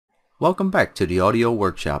Welcome back to the audio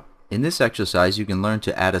workshop. In this exercise you can learn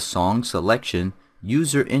to add a song selection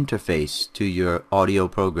user interface to your audio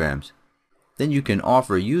programs. Then you can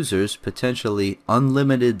offer users potentially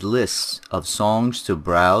unlimited lists of songs to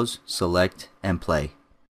browse, select, and play.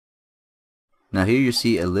 Now here you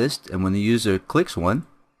see a list, and when the user clicks one,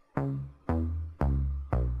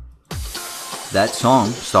 that song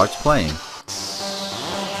starts playing.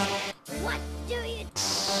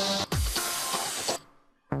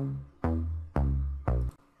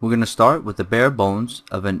 We're going to start with the bare bones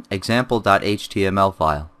of an example.html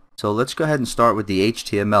file. So let's go ahead and start with the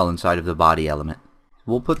HTML inside of the body element.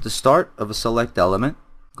 We'll put the start of a select element,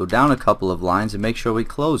 go down a couple of lines, and make sure we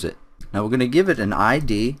close it. Now we're going to give it an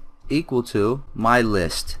ID equal to my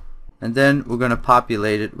list, and then we're going to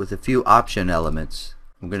populate it with a few option elements.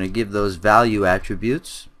 We're going to give those value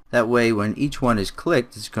attributes. That way when each one is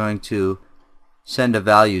clicked, it's going to send a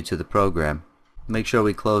value to the program. Make sure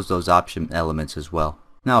we close those option elements as well.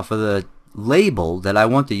 Now for the label that I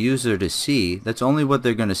want the user to see, that's only what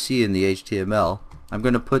they're going to see in the HTML, I'm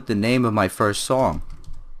going to put the name of my first song,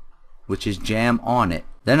 which is Jam On It.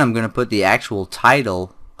 Then I'm going to put the actual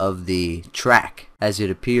title of the track as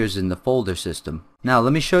it appears in the folder system. Now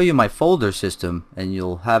let me show you my folder system and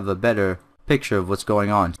you'll have a better picture of what's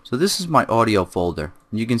going on. So this is my audio folder.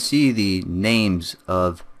 You can see the names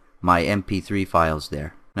of my MP3 files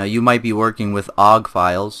there. Now you might be working with OGG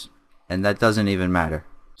files, and that doesn't even matter.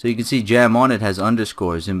 So you can see Jam On It has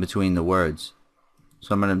underscores in between the words.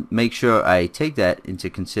 So I'm going to make sure I take that into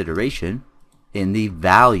consideration in the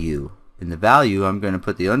value. In the value I'm going to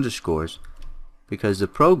put the underscores because the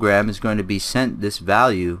program is going to be sent this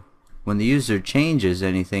value when the user changes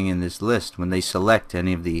anything in this list, when they select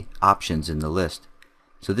any of the options in the list.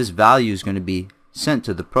 So this value is going to be sent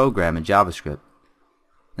to the program in JavaScript.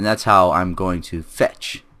 And that's how I'm going to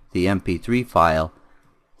fetch the MP3 file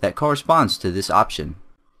that corresponds to this option.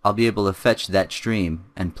 I'll be able to fetch that stream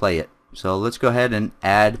and play it. So let's go ahead and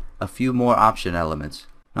add a few more option elements.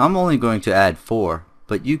 Now I'm only going to add 4,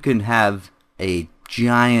 but you can have a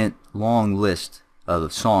giant long list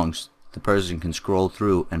of songs the person can scroll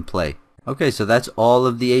through and play. Okay, so that's all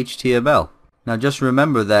of the HTML. Now just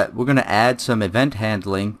remember that we're going to add some event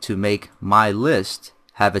handling to make my list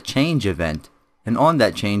have a change event. And on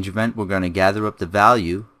that change event we're going to gather up the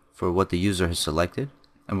value for what the user has selected,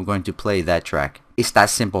 and we're going to play that track. It's that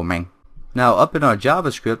simple, man. Now up in our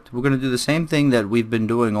JavaScript we're going to do the same thing that we've been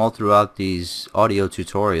doing all throughout these audio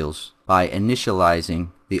tutorials by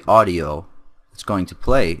initializing the audio that's going to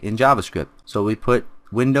play in JavaScript. So we put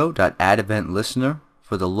window.addEventListener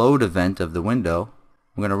for the load event of the window.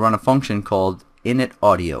 We're going to run a function called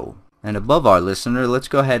initAudio, and above our listener let's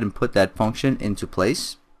go ahead and put that function into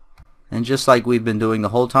place. And just like we've been doing the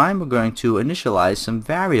whole time, we're going to initialize some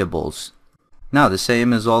variables. Now the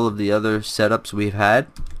same as all of the other setups we've had,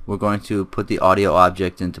 we're going to put the audio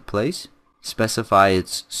object into place, specify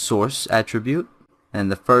its source attribute, and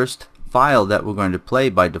the first file that we're going to play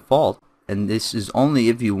by default. And this is only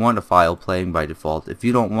if you want a file playing by default. If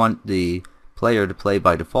you don't want the player to play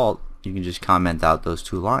by default, you can just comment out those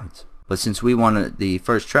 2 lines. But since we want the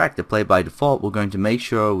first track to play by default, we're going to make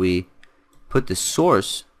sure we put the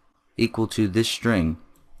source equal to this string,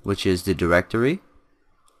 which is the directory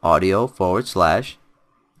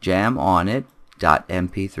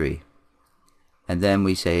audio/jamonit.mp3, and then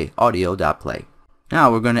we say audio.play.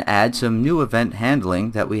 Now we're going to add some new event handling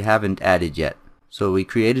that we haven't added yet. So we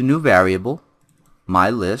create a new variable,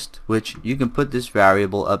 myList, which you can put this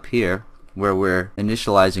variable up here where we're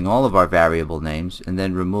initializing all of our variable names, and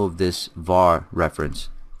then remove this var reference.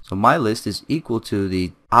 So myList is equal to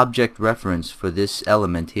the object reference for this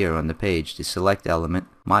element here on the page, the select element.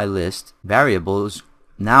 myList variable is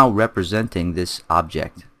now representing this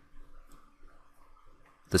object,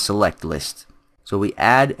 the select list. So we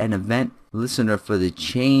add an event listener for the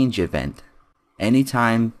change event.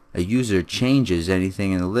 Anytime a user changes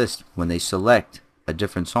anything in the list when they select a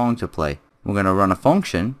different song to play, we're going to run a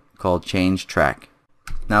function called changeTrack.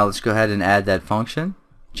 Now let's go ahead and add that function,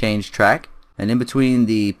 changeTrack. And in between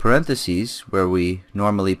the parentheses where we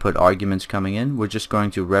normally put arguments coming in, we're just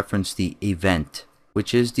going to reference the event,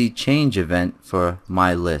 which is the change event for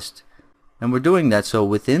my list. And we're doing that so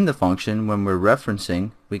within the function, when we're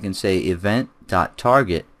referencing, we can say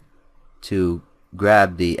event.target to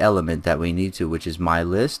grab the element that we need to, which is my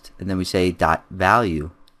list, and then we say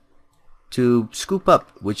 .value to scoop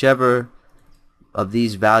up whichever of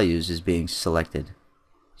these values is being selected.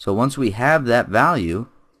 So once we have that value,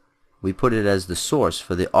 we put it as the source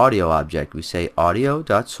for the audio object. We say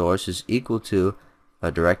audio.source is equal to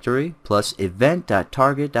a directory plus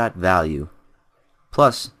event.target.value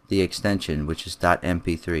plus the extension, which is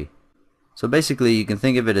 .mp3. So basically you can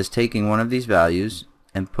think of it as taking one of these values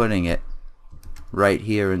and putting it right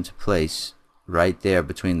here into place, right there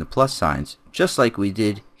between the plus signs, just like we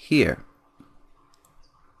did here.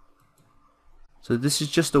 So this is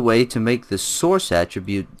just a way to make the source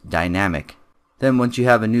attribute dynamic. Then once you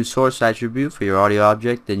have a new source attribute for your audio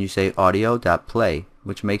object, then you say audio.play,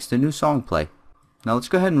 which makes the new song play. Now let's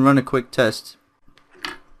go ahead and run a quick test.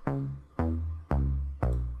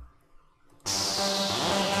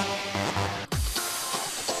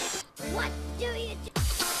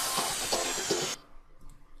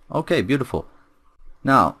 Okay, beautiful.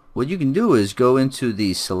 Now what you can do is go into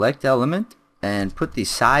the select element and put the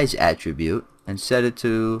size attribute and set it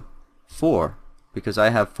to 4, because I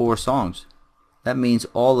have 4 songs. That means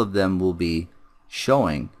all of them will be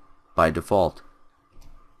showing by default.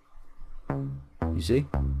 You see?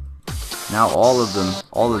 Now all of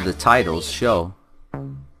the titles show.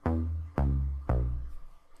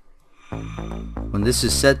 When this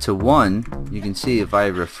is set to 1, you can see if I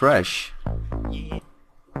refresh,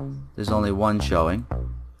 there's only 1 showing.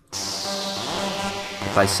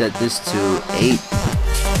 If I set this to 8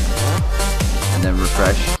 and then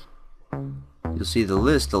refresh, you'll see the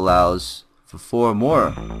list allows for 4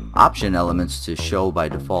 more option elements to show by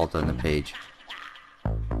default on the page.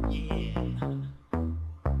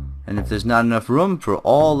 And if there's not enough room for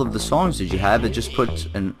all of the songs that you have, it just puts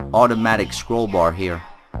an automatic scroll bar here.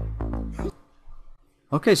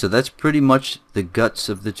 Okay, so that's pretty much the guts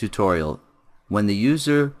of the tutorial. When the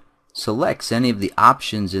user selects any of the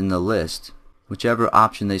options in the list, whichever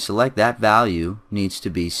option they select, that value needs to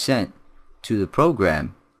be sent to the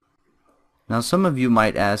program. Now some of you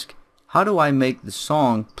might ask, how do I make the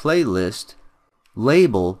song playlist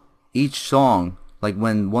label each song? Like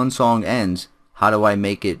when one song ends, how do I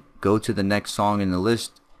make it go to the next song in the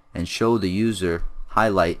list and show the user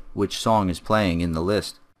highlight which song is playing in the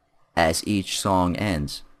list as each song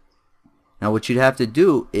ends? Now what you'd have to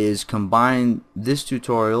do is combine this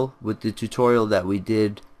tutorial with the tutorial that we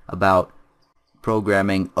did about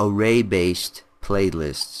programming array-based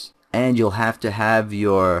playlists. And you'll have to have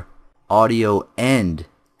your audio end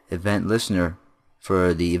event listener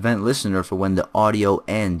for the event listener for when the audio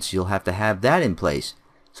ends. You'll have to have that in place.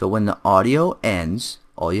 So when the audio ends,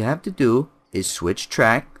 all you have to do is switch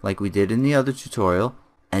track like we did in the other tutorial,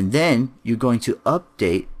 and then you're going to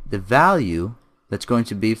update the value that's going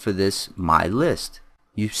to be for this my list.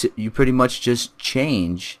 You pretty much just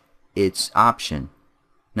change its option.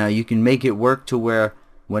 Now you can make it work to where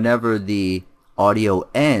whenever the audio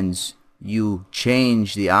ends, you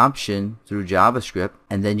change the option through JavaScript,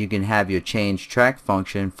 and then you can have your change track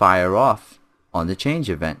function fire off on the change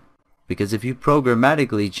event. Because if you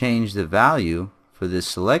programmatically change the value for this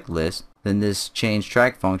select list, then this change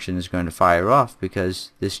track function is going to fire off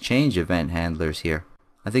because this change event handler is here.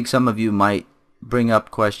 I think some of you might bring up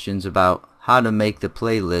questions about how to make the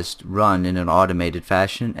playlist run in an automated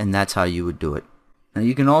fashion, and that's how you would do it. Now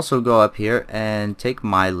you can also go up here and take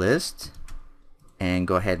my list and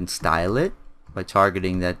go ahead and style it by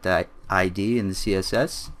targeting that ID in the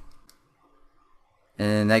CSS,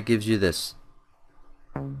 and that gives you this.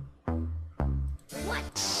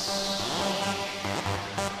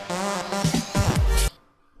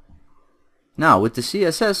 Now with the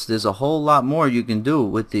CSS, there's a whole lot more you can do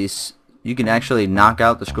with these. You can actually knock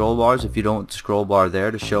out the scroll bars if you don't want the scroll bar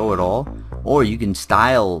there to show at all, or you can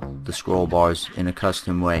style the scroll bars in a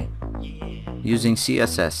custom way using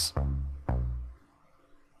CSS.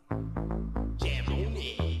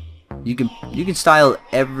 You can style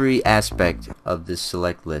every aspect of this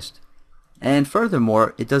select list. And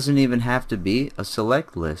furthermore, it doesn't even have to be a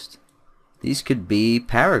select list. These could be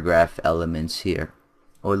paragraph elements here,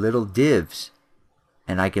 or little divs.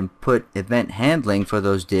 And I can put event handling for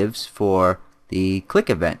those divs for the click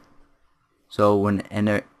event. So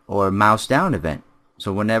or mouse down event.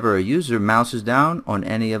 So whenever a user mouses down on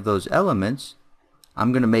any of those elements,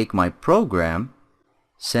 I'm going to make my program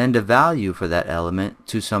send a value for that element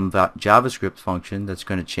to some JavaScript function that's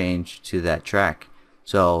going to change to that track.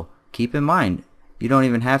 So keep in mind, you don't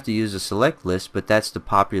even have to use a select list, but that's the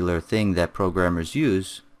popular thing that programmers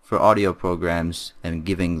use for audio programs and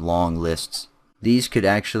giving long lists. These could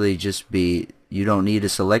actually just be, you don't need a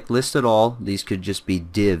select list at all. These could just be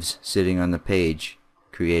divs sitting on the page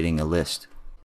creating a list.